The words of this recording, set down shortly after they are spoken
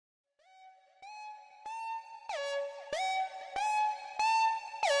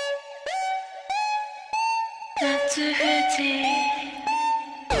夏富士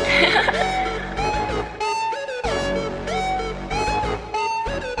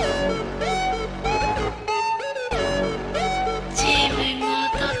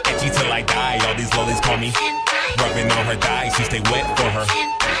Ecchi till I die, all these lolis call me Rubbing on her thighs, she stay wet for her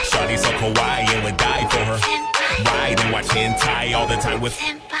Shawty so kawaii and would die for her Ride and watch hentai all the time with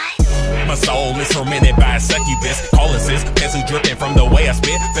My soul is tormented by a succubus Call her sis, pantsu drippin from the way I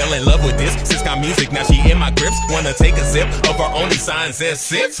spit Fell in love with this, sis got music, now she in my grips Wanna take a sip of her onii sign says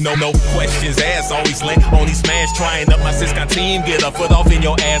sits No questions asked, always lit, only smash Trying up my sis got team, get a foot off in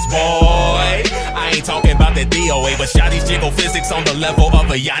your ass, boy I ain't talking about that DOA But shawty's jiggle physics on the level of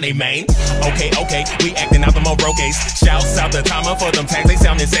ayane, man Okay, we acting out the eroges Shouts out the timer for them tags, they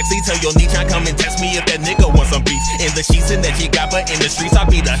sounding sexy Tell your niche I come and test me if that nigga wants some beef In the sheets and that she got, but in the streets I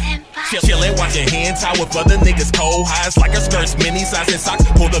be the Chillin', watching hentai with other niggas cold highs Like her skirts, mini size and socks,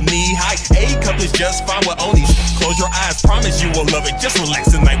 pull them knee high A-cup is just fine with onii Close your eyes, promise you will love it Just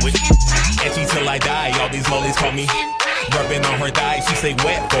relax tonight with Ecchi till I die, all these lolis call me Rubbing on her thighs, she stay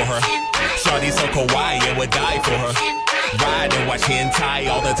wet for her Shawty so kawaii and would die for her Ride and watch hentai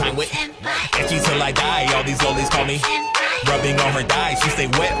all the time with Ecchi till I die, all these lolis call me Rubbing on her thighs, she stay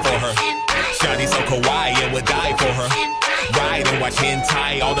wet for her Shawty so kawaii and would die for her Ride and watch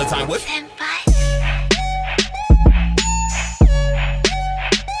hentai all the time with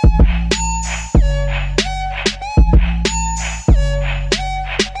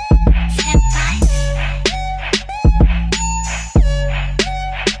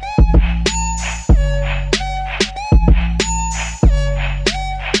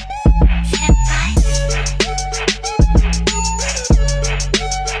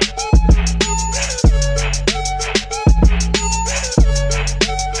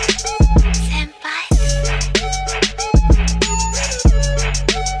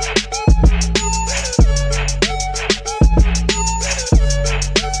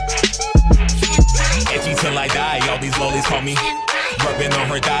Till I die, all these lolis call me Rubbing on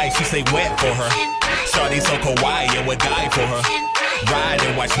her thighs, she stay wet for her Shawty so kawaii and would die for her Ride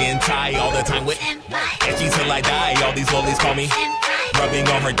and watch hentai all the time with Ecchi till I die, all these lolis call me Rubbing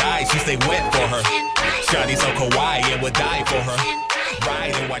on her thighs, she stay wet for her Shawty so kawaii and would die for her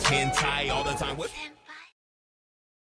Ride and watch hentai all the time with